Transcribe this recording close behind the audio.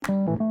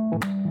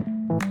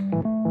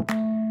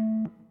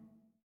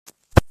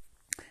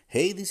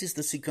Hey, this is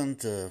the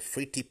second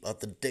free tip of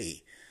the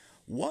day.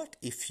 What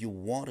if you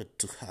wanted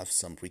to have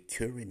some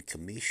recurring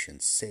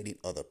commissions selling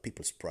other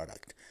people's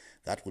product?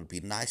 That would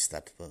be nice.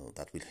 That will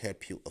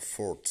help you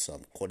afford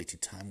some quality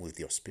time with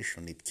your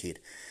special need kid.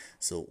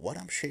 So what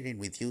I'm sharing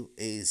with you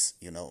is,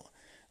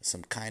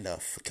 some kind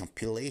of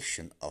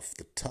compilation of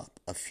the top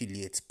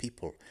affiliates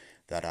people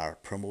that are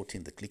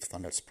promoting the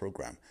ClickFunnels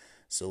program.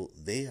 So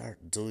they are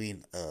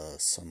doing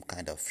some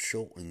kind of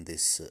show in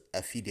this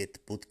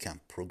affiliate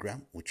bootcamp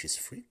program, which is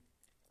free.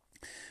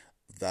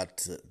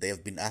 That they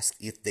have been asked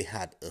if they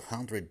had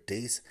 100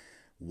 days,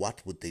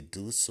 what would they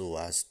do so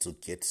as to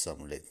get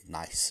some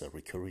nice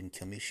recurring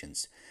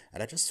commissions.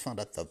 And I just found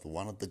out that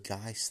one of the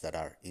guys that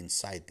are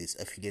inside this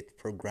affiliate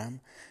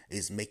program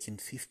is making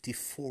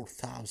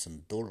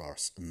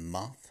 $54,000 a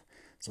month.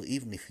 So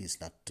even if he's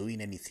not doing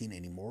anything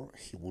anymore,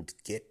 he would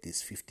get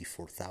this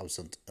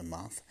 54,000 a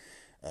month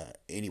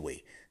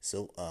anyway.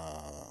 So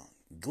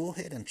go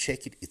ahead and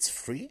check it. It's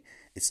free.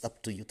 It's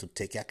up to you to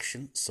take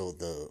action. So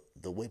the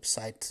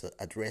website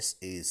address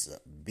is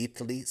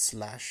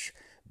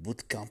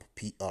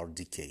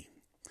bit.ly/bootcampprdk.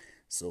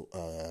 So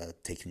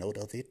take note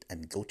of it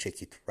and go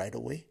check it right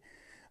away.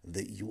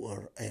 The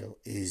URL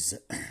is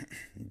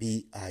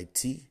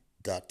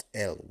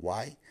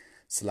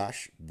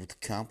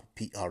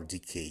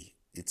bit.ly/bootcampprdk.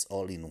 It's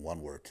all in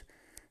one word.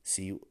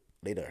 See you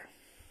later.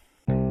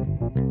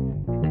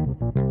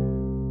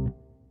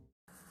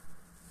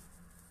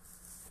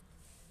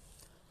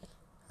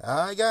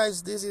 Hi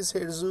guys, this is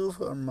Herzu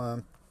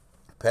from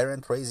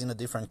Parent Raising a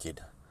Different Kid.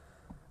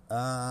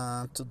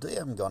 Today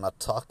I'm gonna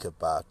talk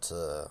about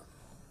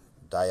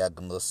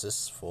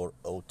diagnosis for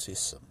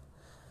autism.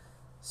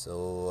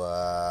 So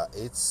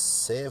it's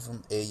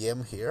 7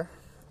 a.m. here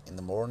in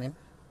the morning,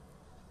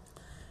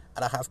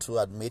 and I have to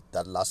admit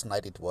that last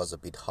night it was a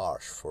bit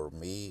harsh for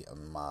me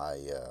and my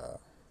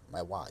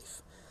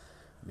wife,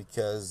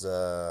 because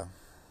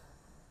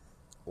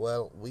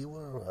we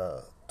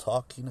were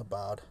talking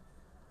about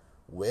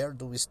where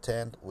do we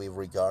stand with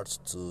regards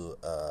to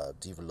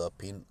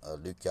developing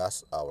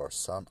Lucas, our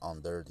son,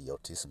 under the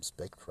autism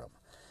spectrum.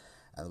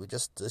 And we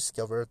just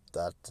discovered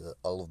that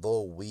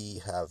although we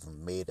have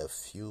made a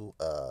few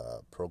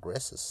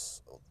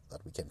progresses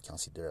that we can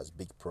consider as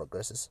big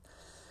progresses,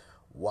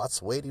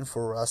 what's waiting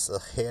for us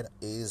ahead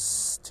is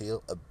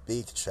still a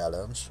big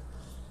challenge,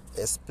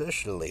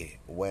 especially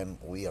when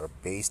we are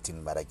based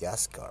in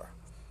Madagascar,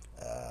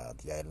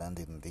 the island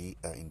in the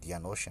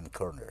Indian Ocean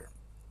corner.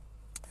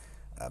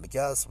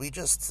 Because we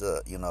just,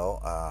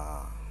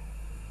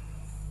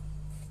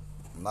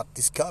 not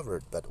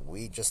discovered, but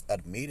we just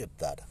admitted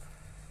that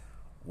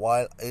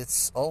while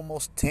it's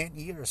almost 10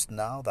 years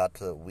now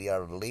that we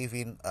are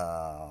living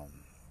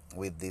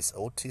with this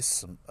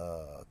autism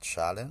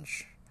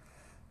challenge,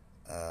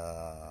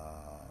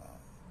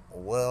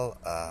 well,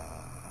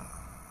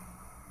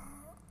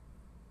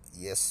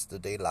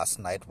 last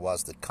night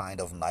was the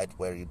kind of night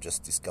where you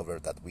just discover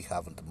that we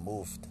haven't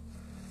moved.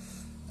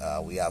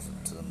 We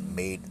haven't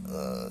made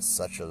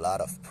such a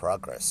lot of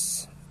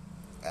progress.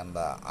 And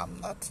I'm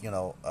not,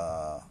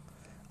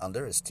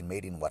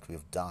 underestimating what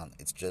we've done.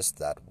 It's just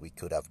that we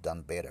could have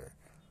done better.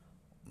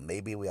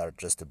 Maybe we are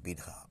just a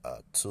bit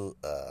too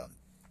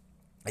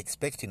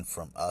expecting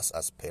from us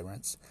as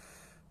parents.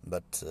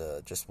 But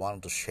just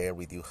wanted to share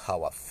with you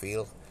how I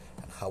feel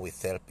and how we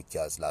felt,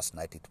 because last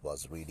night it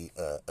was really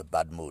a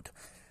bad mood.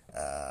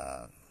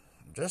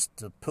 Just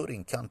to put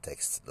in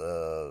context,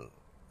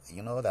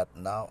 you know that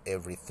now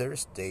every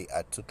Thursday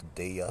I took a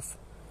day off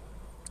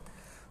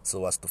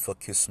so as to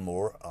focus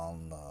more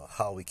on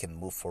how we can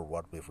move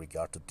forward with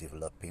regard to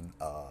developing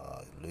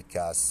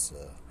Lucas'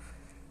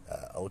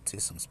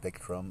 autism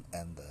spectrum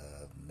and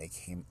make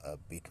him a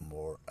bit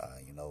more,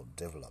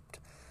 developed.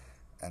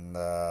 And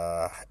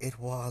it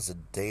was a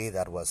day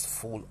that was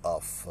full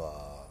of,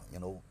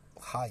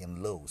 high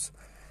and lows,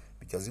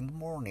 because in the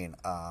morning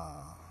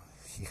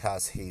he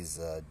has his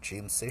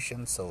gym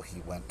session, so he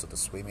went to the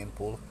swimming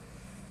pool.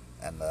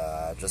 And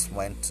I just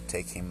went to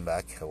take him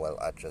back. Well,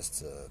 I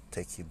just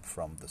take him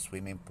from the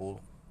swimming pool.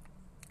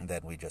 And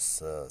then we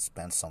just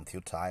spent some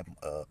few time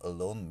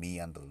alone, me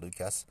and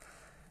Lucas,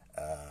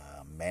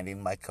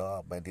 mending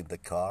the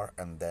car,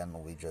 and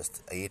then we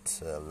just ate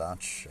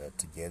lunch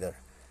together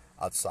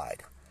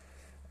outside.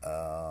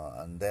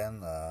 And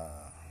then,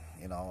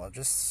 I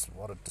just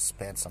wanted to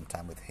spend some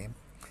time with him.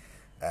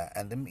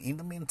 And in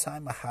the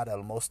meantime, I had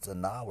almost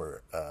an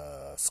hour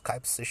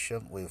Skype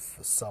session with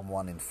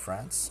someone in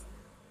France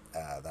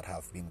that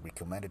have been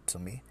recommended to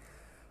me,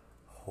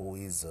 who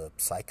is a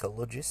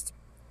psychologist,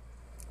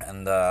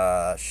 and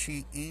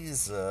she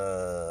is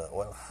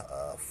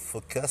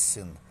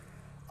focusing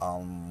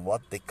on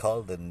what they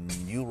call the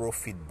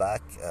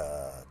neurofeedback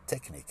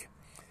technique.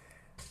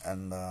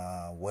 And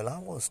while I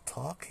was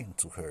talking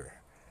to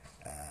her,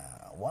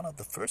 one of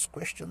the first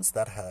questions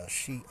that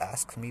she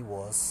asked me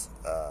was,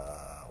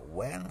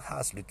 when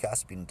has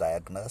Lucas been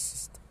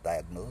diagnosed,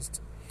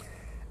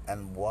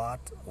 and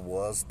what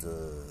was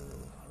the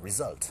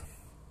result?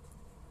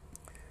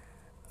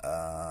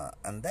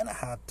 And then I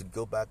had to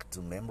go back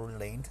to memory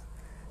lane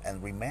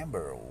And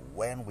remember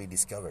when we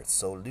discovered,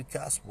 so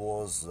Lucas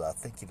was, I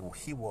think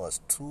he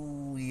was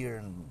 2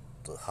 years and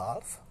a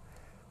half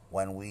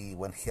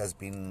when he has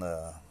been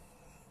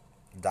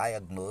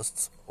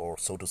diagnosed, or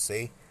so to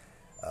say,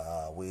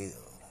 we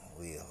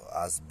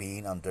as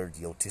being under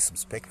the autism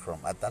spectrum.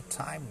 At that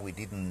time, we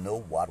didn't know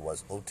what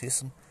was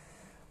autism.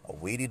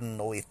 We didn't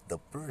know if the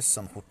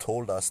person who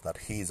told us that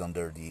he is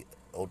under the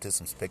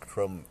autism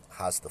spectrum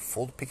has the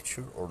full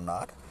picture or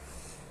not.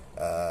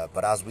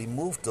 But as we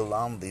moved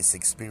along this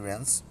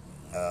experience,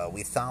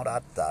 we found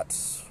out that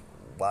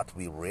what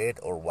we read,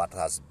 or what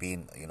has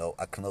been,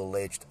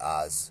 acknowledged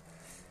as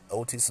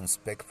autism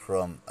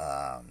spectrum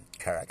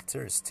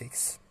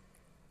characteristics,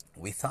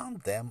 we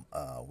found them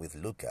with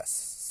Lucas.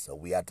 So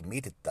we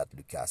admitted that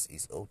Lucas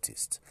is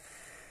autist.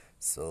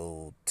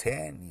 So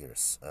 10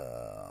 years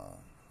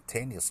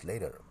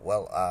later,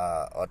 well,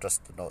 I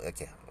just no,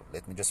 okay.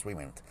 Let me just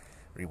rewind.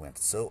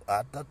 So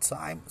at that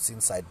time,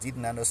 since I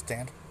didn't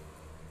understand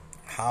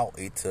how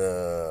it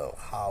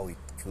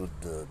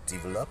could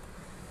develop,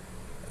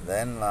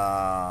 then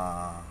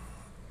I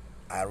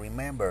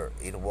remember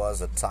it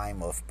was a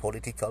time of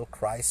political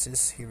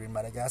crisis here in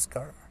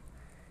Madagascar.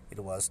 It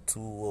was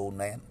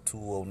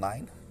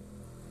 2009.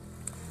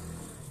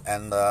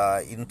 And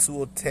in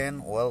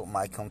 2010, well,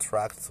 my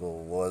contract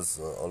was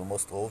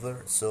almost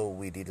over, so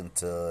we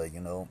didn't,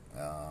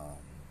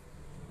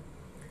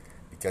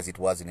 because it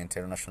was an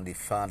internationally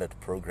funded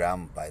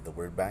program by the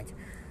World Bank.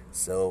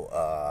 So,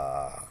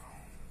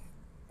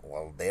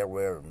 well,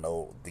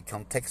 the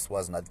context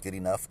was not good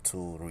enough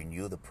to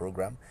renew the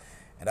program.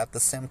 And at the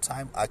same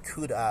time, I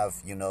could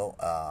have,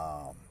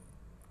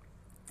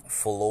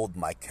 followed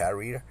my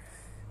career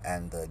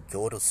and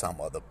go to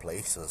some other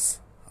places.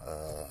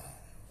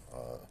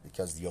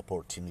 Because the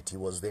opportunity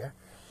was there.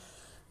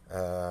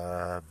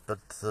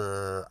 But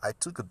I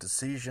took a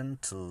decision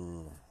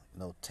to,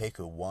 take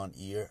a 1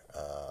 year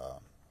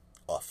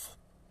off.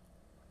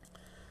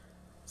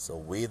 So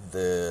with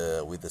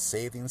the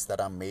savings that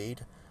I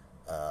made,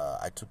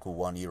 I took a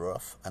 1 year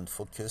off and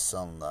focused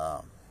on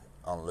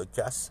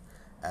Lucas.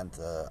 And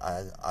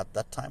at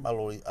that time, I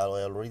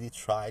already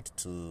tried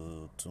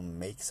to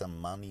make some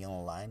money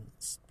online,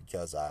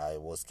 because I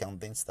was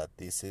convinced that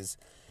this is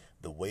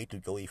the way to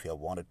go if I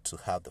wanted to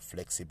have the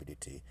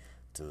flexibility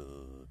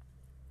to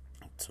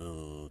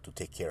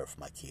take care of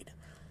my kid.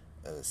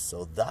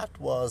 So that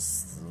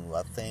was,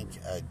 I think,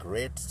 a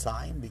great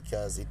time,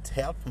 because it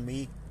helped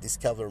me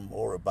discover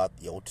more about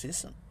the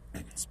autism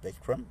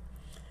spectrum,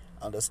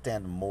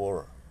 understand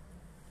more.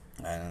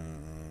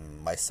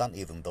 And my son,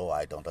 even though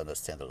I don't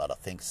understand a lot of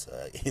things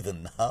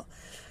even now,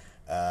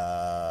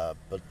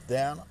 but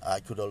then I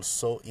could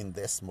also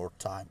invest more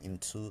time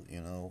into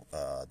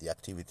the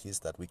activities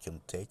that we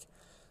can take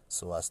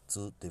so as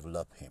to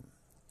develop him.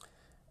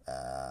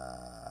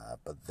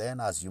 But then,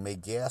 as you may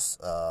guess,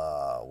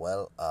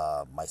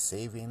 my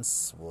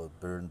savings were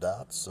burned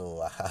out,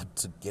 so I had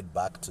to get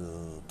back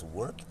to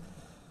work.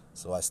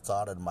 So I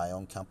started my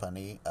own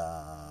company,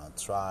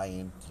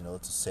 trying to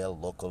sell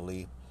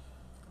locally,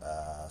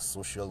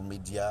 social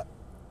media,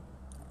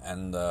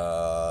 and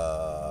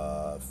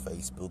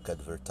Facebook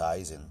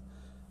advertising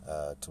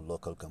to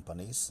local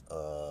companies,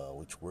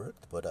 which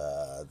worked. But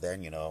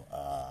then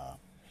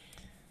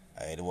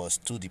it was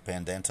too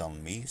dependent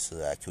on me,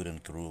 so I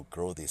couldn't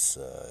grow this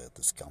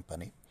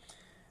company.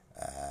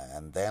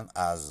 And then,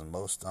 as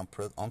most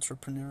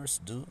entrepreneurs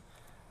do,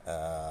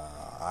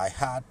 I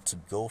had to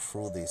go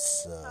through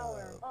this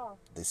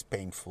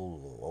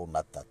painful, or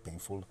not that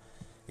painful,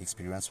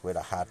 experience where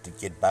I had to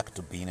get back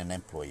to being an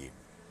employee.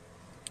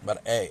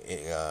 But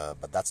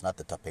but that's not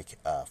the topic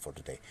for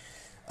today.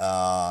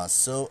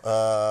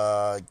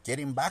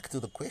 Getting back to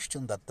the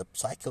question that the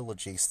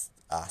psychologist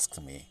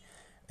asked me,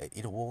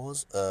 it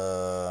was,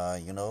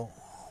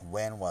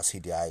 when was he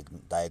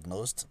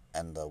diagnosed,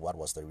 and what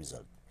was the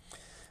result?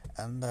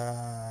 And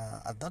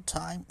at that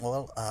time,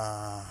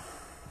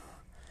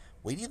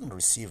 we didn't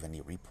receive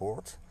any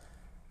report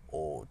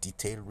or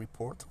detailed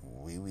report.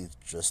 We were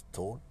just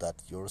told that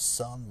your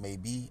son may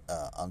be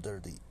under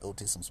the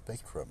autism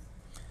spectrum.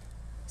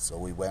 So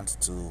we went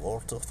to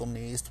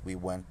orthophonists, we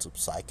went to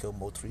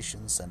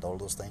psychomotricians and all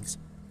those things.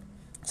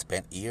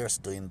 Spent years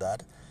doing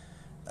that,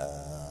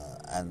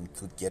 and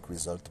could get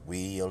result.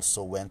 We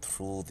also went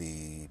through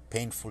the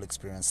painful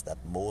experience that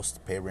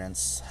most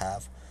parents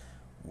have,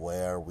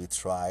 where we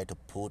try to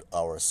put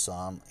our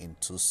son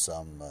into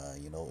some,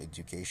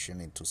 education,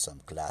 into some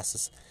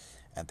classes,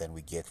 and then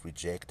we get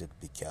rejected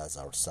because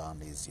our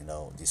son is,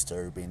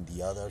 disturbing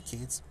the other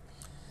kids.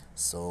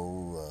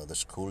 So the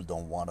school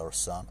don't want our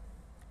son.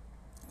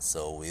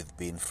 So we've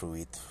been through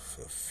it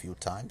a few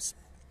times.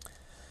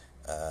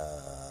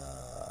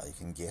 You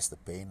can guess the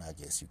pain. I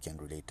guess you can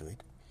relate to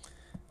it.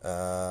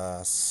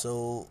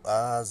 So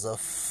as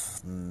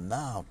of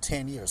now,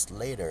 10 years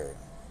later,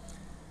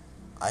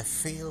 I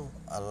feel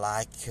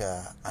like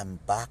I'm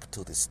back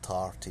to the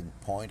starting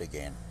point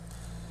again,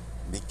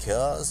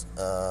 because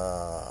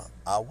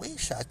I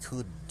wish I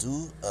could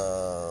do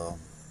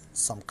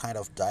some kind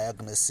of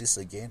diagnosis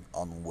again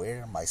on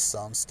where my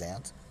son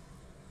stands.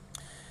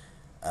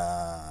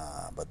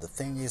 But the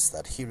thing is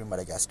that here in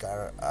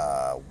Madagascar,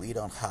 we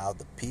don't have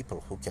the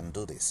people who can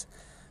do this.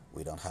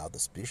 We don't have the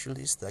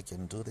specialists that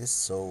can do this.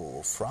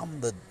 So,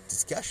 from the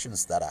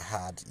discussions that I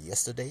had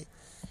yesterday,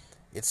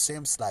 it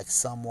seems like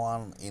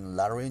someone in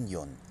La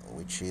Réunion,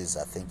 which is,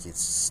 I think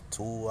it's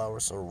 2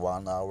 hours or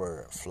 1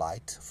 hour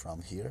flight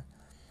from here,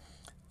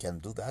 can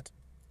do that.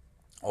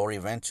 Or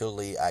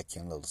eventually, I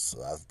can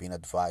also, I've been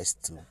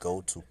advised to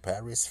go to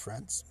Paris,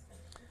 France,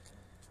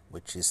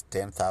 which is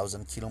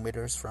 10,000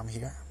 kilometers from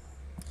here,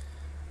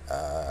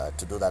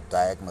 to do that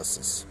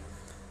diagnosis.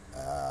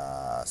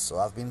 So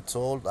I've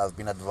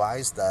been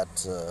advised that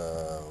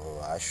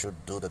I should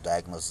do the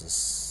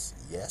diagnosis.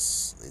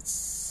 Yes,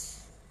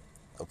 it's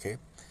okay.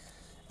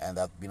 And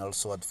I've been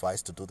also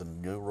advised to do the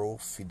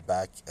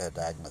neurofeedback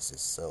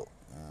diagnosis. So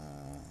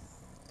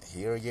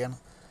here again,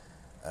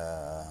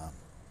 uh,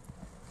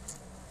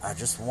 I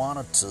just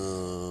wanted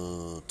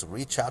to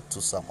reach out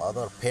to some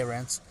other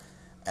parents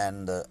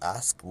and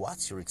ask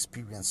what's your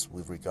experience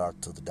with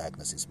regard to the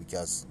diagnosis,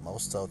 because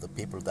most of the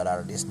people that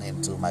are listening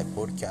to my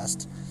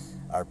podcast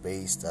are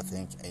based, I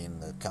think,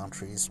 in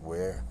countries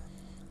where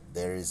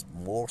there is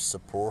more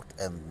support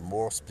and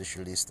more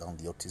specialists on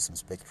the autism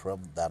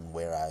spectrum than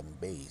where I'm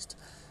based.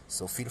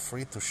 So feel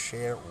free to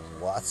share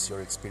what's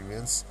your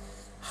experience,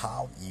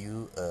 how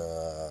you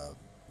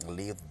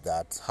lived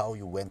that, how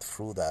you went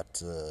through that,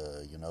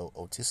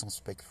 autism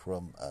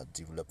spectrum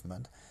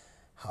development,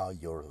 how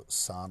your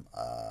son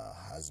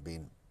has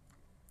been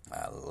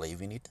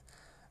living it.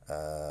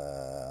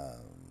 Uh,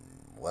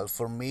 well,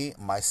 for me,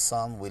 my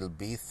son will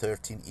be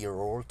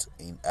 13-year-old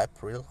in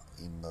April,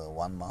 in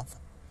 1 month,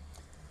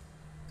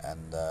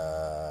 and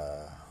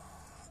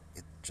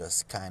it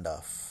just kind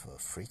of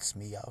freaks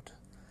me out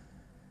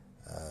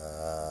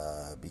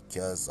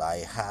because I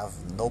have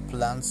no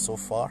plans so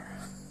far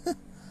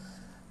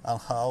on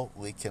how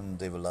we can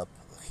develop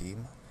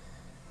him.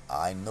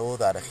 I know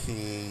that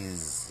he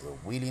is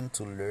willing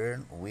to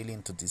learn,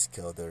 willing to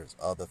discover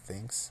other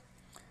things,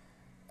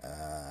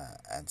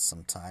 and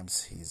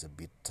sometimes he's a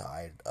bit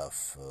tired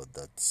of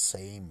that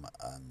same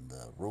and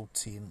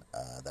routine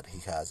that he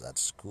has at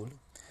school.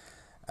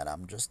 And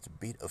I'm just a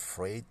bit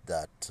afraid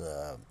that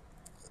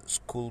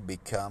school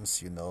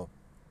becomes,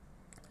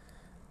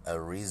 a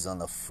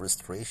reason of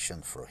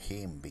frustration for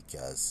him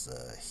because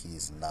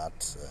he's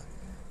not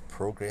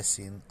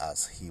progressing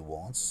as he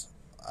wants,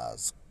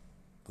 as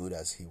good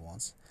as he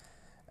wants.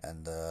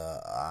 And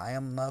I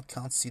am not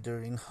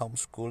considering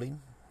homeschooling,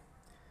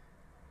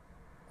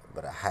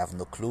 but I have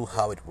no clue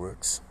how it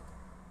works,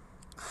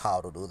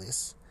 how to do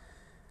this.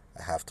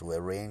 I have to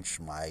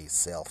arrange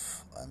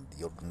myself and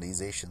the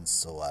organization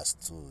so as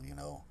to,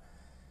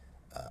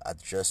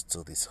 adjust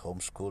to this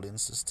homeschooling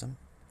system.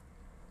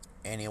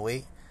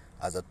 Anyway,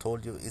 as I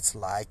told you, it's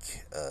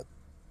like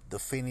the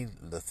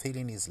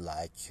feeling is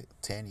like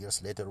 10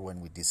 years later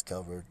when we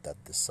discovered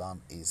that the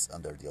son is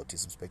under the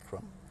autism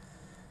spectrum.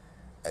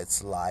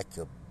 It's like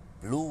a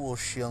blue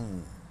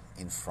ocean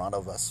in front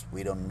of us.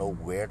 We don't know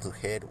where to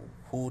head,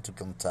 who to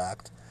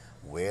contact,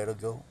 where to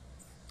go.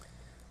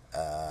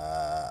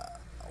 Uh,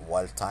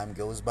 while time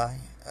goes by.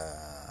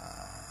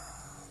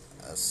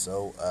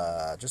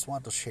 I just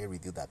want to share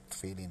with you that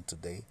feeling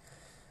today.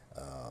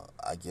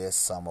 I guess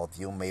some of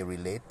you may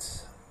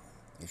relate.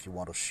 If you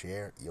want to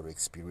share your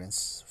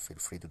experience, feel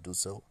free to do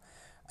so.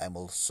 I'm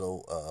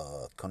also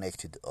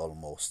connected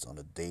almost on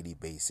a daily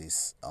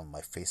basis on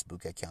my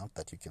Facebook account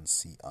that you can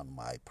see on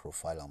my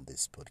profile on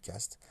this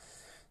podcast.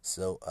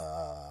 So,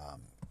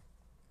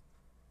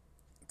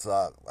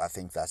 I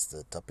think that's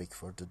the topic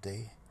for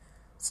today.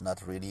 It's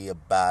not really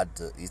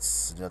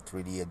it's not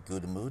really a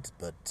good mood,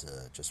 but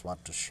just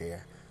want to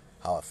share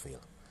how I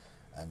feel.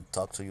 And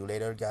talk to you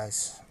later,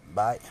 guys.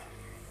 Bye.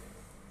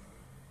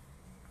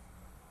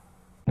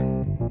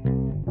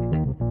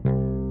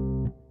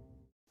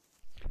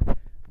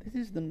 This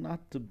is the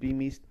not to be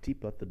missed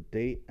tip of the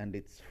day, and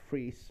it's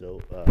free,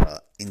 so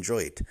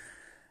enjoy it.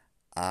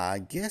 I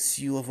guess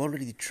you have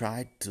already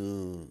tried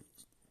to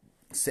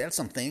sell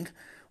something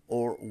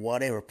or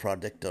whatever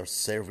product or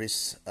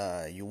service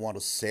you want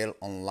to sell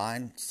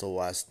online so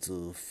as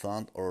to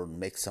fund or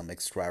make some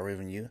extra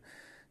revenue.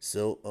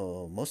 So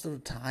most of the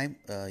time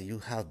you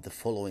have the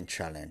following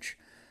challenge.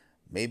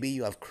 Maybe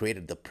you have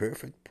created the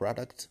perfect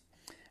product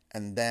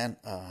and then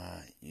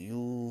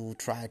you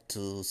try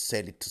to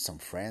sell it to some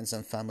friends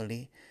and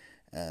family,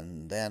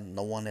 and then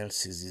no one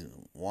else is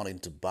wanting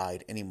to buy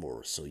it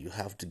anymore, so you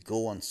have to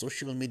go on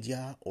social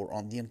media or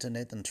on the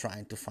internet and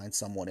trying to find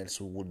someone else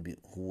who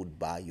would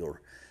buy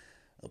your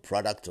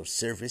product or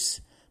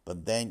service.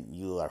 But then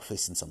you are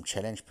facing some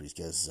challenge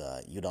because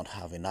you don't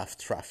have enough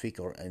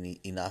traffic or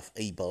enough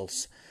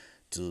eyeballs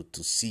to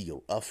see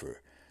your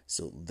offer.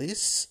 So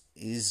this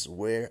is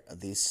where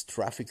this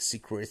Traffic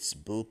Secrets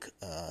book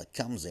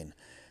comes in.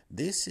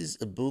 This is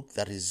a book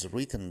that is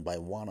written by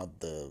one of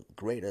the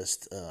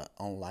greatest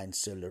online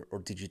seller or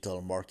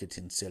digital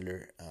marketing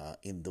seller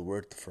in the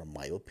world, from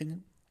my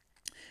opinion.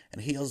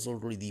 And he has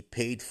already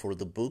paid for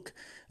the book,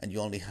 and you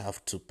only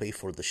have to pay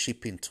for the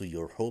shipping to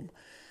your home.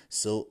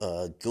 So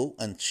go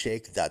and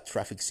check that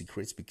Traffic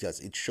Secrets,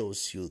 because it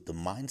shows you the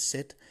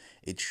mindset.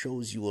 It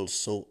shows you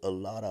also a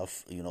lot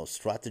of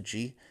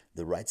strategy,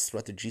 the right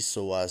strategy,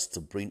 so as to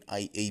bring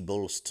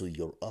eyeballs to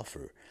your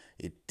offer.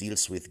 It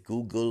deals with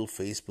Google,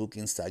 Facebook,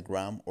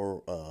 Instagram,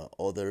 or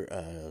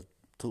other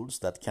tools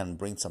that can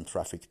bring some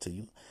traffic to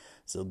you.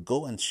 So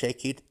go and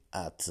check it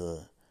at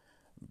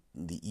the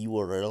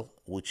URL,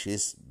 which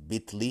is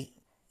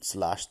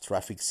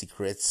bit.ly/traffic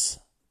secrets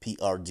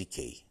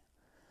PRDK.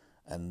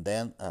 And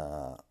then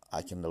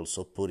I can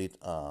also put it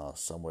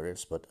somewhere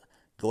else, but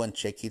go and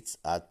check it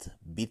at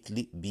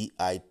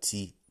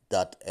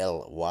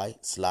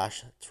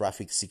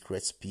bit.ly/traffic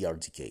secrets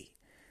PRDK.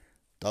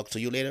 Talk to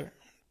you later.